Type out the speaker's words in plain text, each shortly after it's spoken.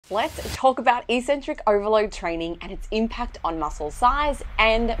Let's talk about eccentric overload training and its impact on muscle size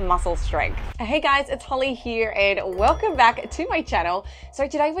and muscle strength. Hey guys, it's Holly here and welcome back to my channel. So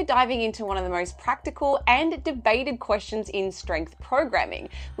today we're diving into one of the most practical and debated questions in strength programming,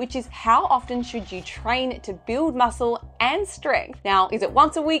 which is how often should you train to build muscle and strength? Now, is it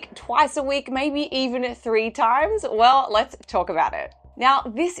once a week, twice a week, maybe even 3 times? Well, let's talk about it. Now,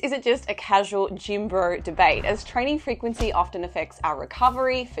 this isn't just a casual gym bro debate, as training frequency often affects our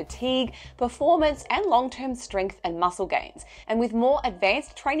recovery, fatigue, performance, and long-term strength and muscle gains. And with more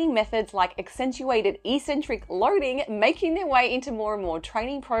advanced training methods like accentuated eccentric loading making their way into more and more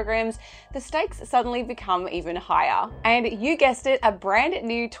training programs, the stakes suddenly become even higher. And you guessed it, a brand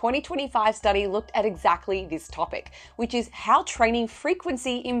new 2025 study looked at exactly this topic, which is how training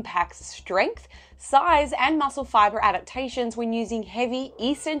frequency impacts strength, size, and muscle fiber adaptations when using heavy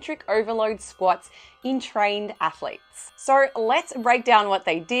eccentric overload squats in trained athletes. So let's break down what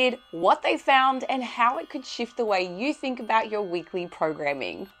they did, what they found, and how it could shift the way you think about your weekly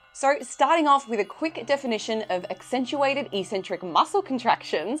programming. So starting off with a quick definition of accentuated eccentric muscle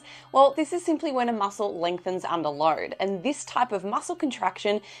contractions, well, this is simply when a muscle lengthens under load, and this type of muscle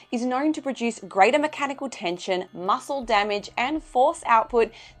contraction is known to produce greater mechanical tension, muscle damage, and force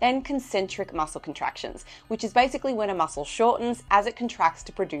output than concentric muscle contractions, which is basically when a muscle shortens as it contracts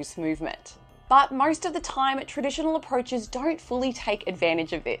to produce movement. But most of the time, traditional approaches don't fully take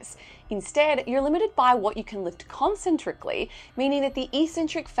advantage of this. Instead, you're limited by what you can lift concentrically, meaning that the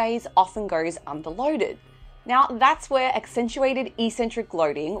eccentric phase often goes underloaded. Now, that's where accentuated eccentric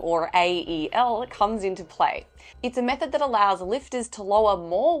loading, or AEL, comes into play. It's a method that allows lifters to lower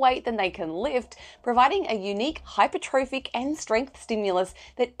more weight than they can lift, providing a unique hypertrophic and strength stimulus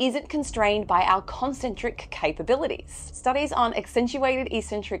that isn't constrained by our concentric capabilities. Studies on accentuated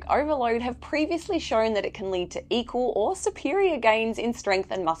eccentric overload have previously shown that it can lead to equal or superior gains in strength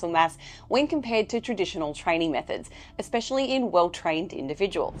and muscle mass when compared to traditional training methods, especially in well-trained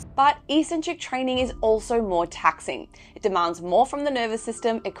individuals. But eccentric training is also more taxing. It demands more from the nervous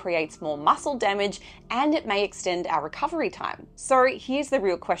system, it creates more muscle damage, and it may extend our recovery time. So here's the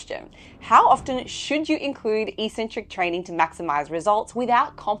real question. How often should you include eccentric training to maximize results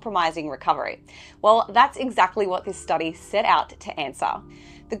without compromising recovery? Well, that's exactly what this study set out to answer.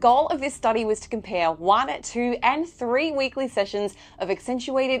 The goal of this study was to compare 1, 2, and 3 weekly sessions of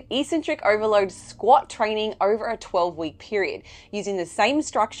accentuated eccentric overload squat training over a 12-week period, using the same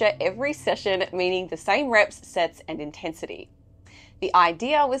structure every session, meaning the same reps, sets, and intensity. The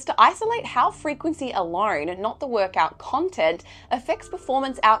idea was to isolate how frequency alone, not the workout content, affects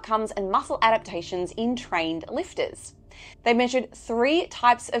performance outcomes and muscle adaptations in trained lifters. They measured 3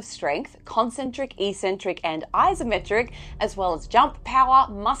 types of strength: concentric, eccentric, and isometric, as well as jump power,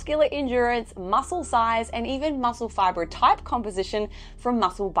 muscular endurance, muscle size, and even muscle fiber type composition from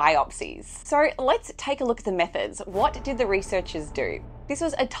muscle biopsies. So let's take a look at the methods. What did the researchers do? This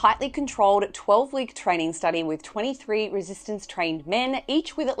was a tightly controlled 12-week training study with 23 resistance-trained men,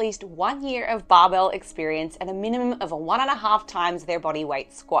 each with at least 1 year of barbell experience and a minimum of a 1.5 times their body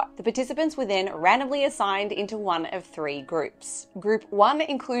weight squat. The participants were then randomly assigned into one of 3 groups. Group 1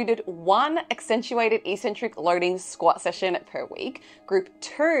 included 1 accentuated eccentric loading squat session per week. Group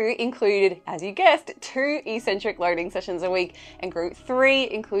 2 included, as you guessed, 2 eccentric loading sessions a week, and Group 3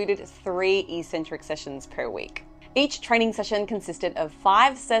 included 3 eccentric sessions per week. Each training session consisted of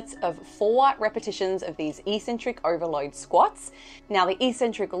 5 sets of 4 repetitions of these eccentric overload squats. Now, the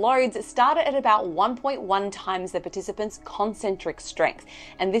eccentric loads started at about 1.1 times the participants' concentric strength,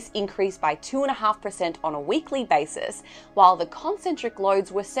 and this increased by 2.5% on a weekly basis, while the concentric loads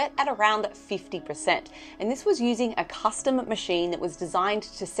were set at around 50%. And this was using a custom machine that was designed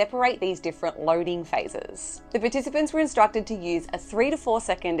to separate these different loading phases. The participants were instructed to use a 3 to 4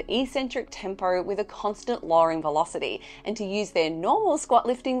 second eccentric tempo with a constant lowering velocity, and to use their normal squat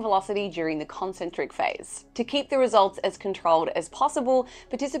lifting velocity during the concentric phase. To keep the results as controlled as possible,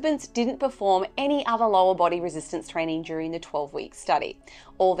 participants didn't perform any other lower body resistance training during the 12-week study.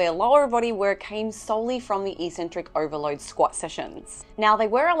 All their lower body work came solely from the eccentric overload squat sessions. Now, they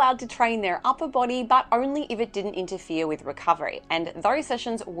were allowed to train their upper body, but only if it didn't interfere with recovery, and those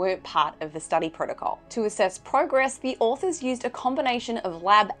sessions weren't part of the study protocol. To assess progress, the authors used a combination of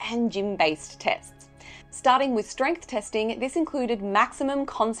lab and gym-based tests. Starting with strength testing, this included maximum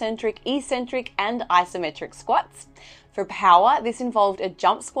concentric, eccentric, and isometric squats. For power, this involved a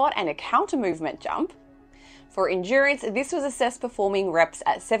jump squat and a counter movement jump. For endurance, this was assessed performing reps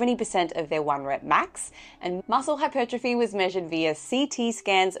at 70% of their 1 rep max, and muscle hypertrophy was measured via CT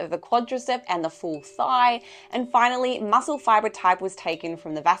scans of the quadricep and the full thigh, and finally, muscle fiber type was taken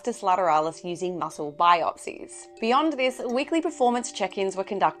from the vastus lateralis using muscle biopsies. Beyond this, weekly performance check-ins were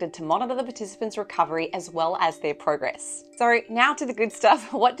conducted to monitor the participants' recovery as well as their progress. So now to the good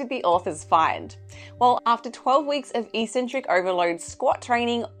stuff. What did the authors find? Well, after 12 weeks of eccentric overload squat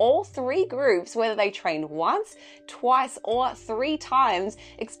training, all 3 groups, whether they trained once, twice, or 3 times,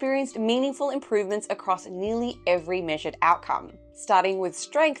 experienced meaningful improvements across nearly every measured outcome. Starting with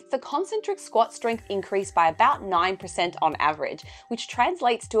strength, the concentric squat strength increased by about 9% on average, which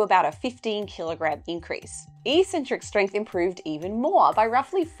translates to about a 15 kilogram increase. Eccentric strength improved even more, by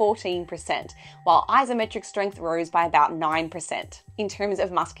roughly 14%, while isometric strength rose by about 9%. In terms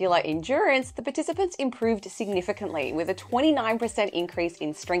of muscular endurance, the participants improved significantly, with a 29% increase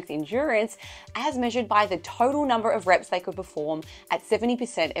in strength endurance as measured by the total number of reps they could perform at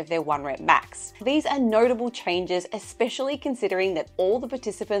 70% of their 1 rep max. These are notable changes, especially considering that all the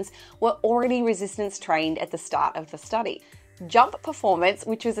participants were already resistance trained at the start of the study. Jump performance,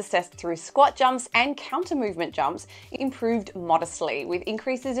 which was assessed through squat jumps and counter movement jumps, improved modestly, with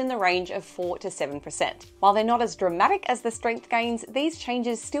increases in the range of 4 to 7%. While they're not as dramatic as the strength gains, these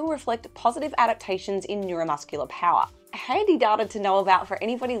changes still reflect positive adaptations in neuromuscular power. Handy data to know about for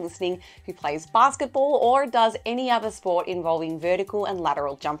anybody listening who plays basketball or does any other sport involving vertical and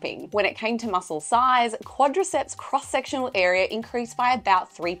lateral jumping. When it came to muscle size, quadriceps cross-sectional area increased by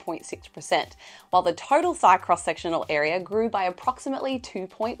about 3.6%, while the total thigh cross-sectional area grew by approximately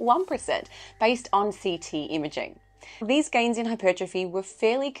 2.1% based on CT imaging. These gains in hypertrophy were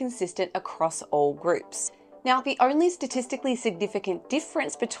fairly consistent across all groups. Now, the only statistically significant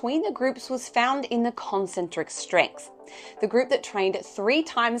difference between the groups was found in the concentric strength. The group that trained 3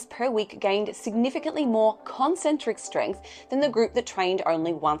 times per week gained significantly more concentric strength than the group that trained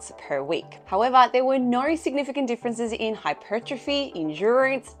only once per week. However, there were no significant differences in hypertrophy,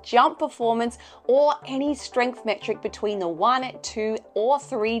 endurance, jump performance, or any strength metric between the 1, 2, or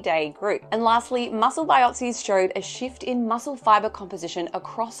 3 day group. And lastly, muscle biopsies showed a shift in muscle fiber composition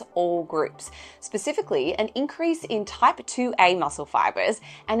across all groups, specifically an increase in type 2A muscle fibers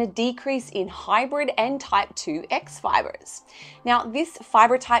and a decrease in hybrid and type 2X fibers. Now, this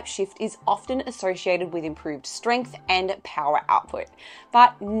fiber type shift is often associated with improved strength and power output,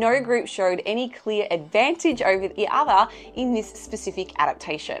 but no group showed any clear advantage over the other in this specific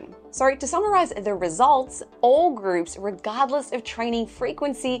adaptation. So to summarize the results, all groups, regardless of training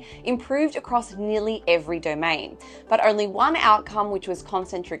frequency, improved across nearly every domain. But only one outcome, which was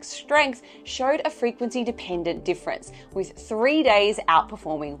concentric strength, showed a frequency-dependent difference, with 3 days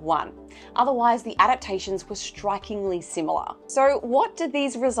outperforming 1. Otherwise, the adaptations were strikingly similar. So what do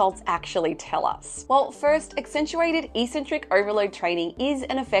these results actually tell us? Well, first, accentuated eccentric overload training is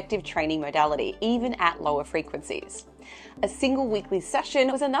an effective training modality, even at lower frequencies. A single weekly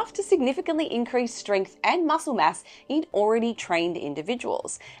session was enough to significantly increase strength and muscle mass in already trained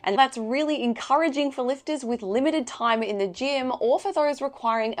individuals. And that's really encouraging for lifters with limited time in the gym or for those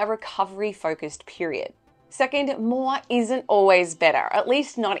requiring a recovery-focused period. Second, more isn't always better, at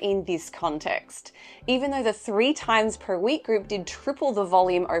least not in this context. Even though the 3 times per week group did triple the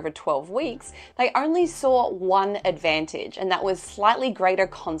volume over 12 weeks, they only saw one advantage, and that was slightly greater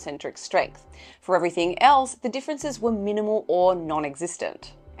concentric strength. For everything else, the differences were minimal or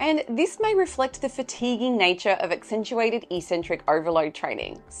non-existent. And this may reflect the fatiguing nature of accentuated eccentric overload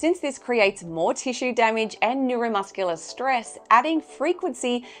training. Since this creates more tissue damage and neuromuscular stress, adding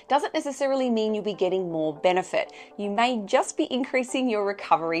frequency doesn't necessarily mean you'll be getting more benefit. You may just be increasing your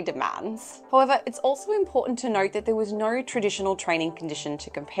recovery demands. However, it's also important to note that there was no traditional training condition to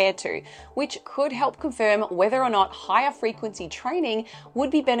compare to, which could help confirm whether or not higher frequency training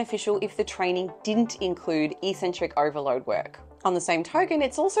would be beneficial if the training didn't include eccentric overload work. On the same token,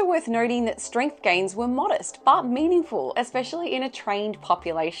 it's also worth noting that strength gains were modest but meaningful, especially in a trained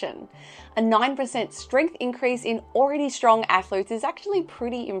population. A 9% strength increase in already strong athletes is actually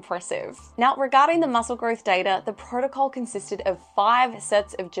pretty impressive. Now, regarding the muscle growth data, the protocol consisted of 5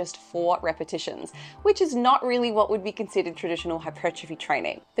 sets of just 4 repetitions, which is not really what would be considered traditional hypertrophy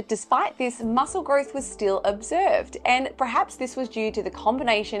training. But despite this, muscle growth was still observed, and perhaps this was due to the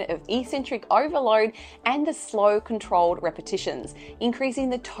combination of eccentric overload and the slow, controlled repetitions, increasing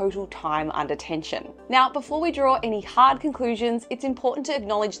the total time under tension. Now, before we draw any hard conclusions, it's important to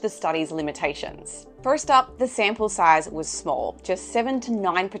acknowledge the study's limitations. First up, the sample size was small, just 7 to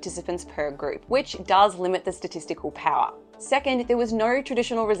 9 participants per group, which does limit the statistical power. Second, there was no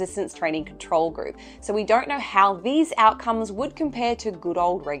traditional resistance training control group, so we don't know how these outcomes would compare to good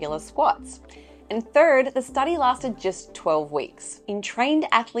old regular squats. And third, the study lasted just 12 weeks. In trained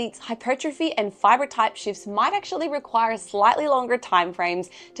athletes, hypertrophy and fiber type shifts might actually require slightly longer timeframes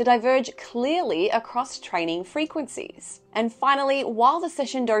to diverge clearly across training frequencies. And finally, while the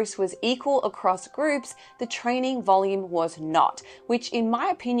session dose was equal across groups, the training volume was not, which in my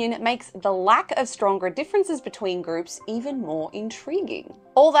opinion makes the lack of stronger differences between groups even more intriguing.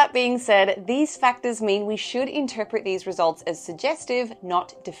 All that being said, these factors mean we should interpret these results as suggestive,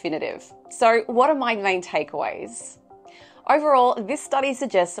 not definitive. So what are my main takeaways? Overall, this study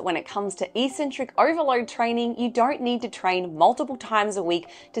suggests that when it comes to eccentric overload training, you don't need to train multiple times a week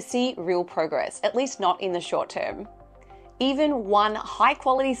to see real progress, at least not in the short term. Even one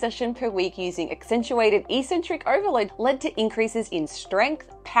high-quality session per week using accentuated eccentric overload led to increases in strength,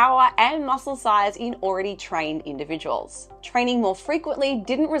 power, and muscle size in already trained individuals. Training more frequently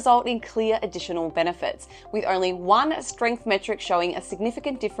didn't result in clear additional benefits, with only one strength metric showing a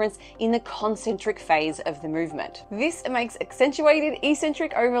significant difference in the concentric phase of the movement. This makes accentuated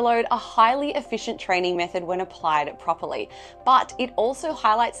eccentric overload a highly efficient training method when applied properly, but it also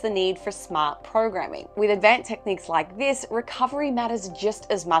highlights the need for smart programming. With advanced techniques like this, recovery matters just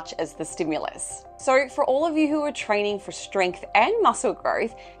as much as the stimulus. So for all of you who are training for strength and muscle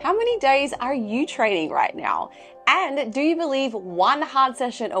growth, how many days are you training right now? And do you believe one hard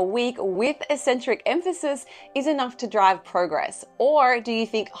session a week with eccentric emphasis is enough to drive progress? Or do you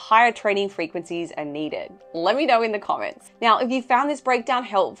think higher training frequencies are needed? Let me know in the comments. Now, if you found this breakdown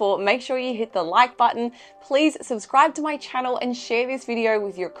helpful, make sure you hit the like button. Please subscribe to my channel and share this video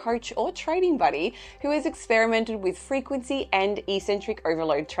with your coach or training buddy who has experimented with frequency and eccentric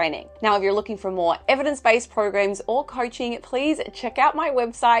overload training. Now, if you're looking for more evidence-based programs or coaching, please check out my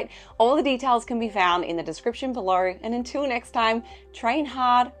website. All the details can be found in the description below. And until next time, train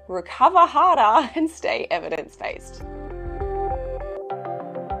hard, recover harder, and stay evidence-based.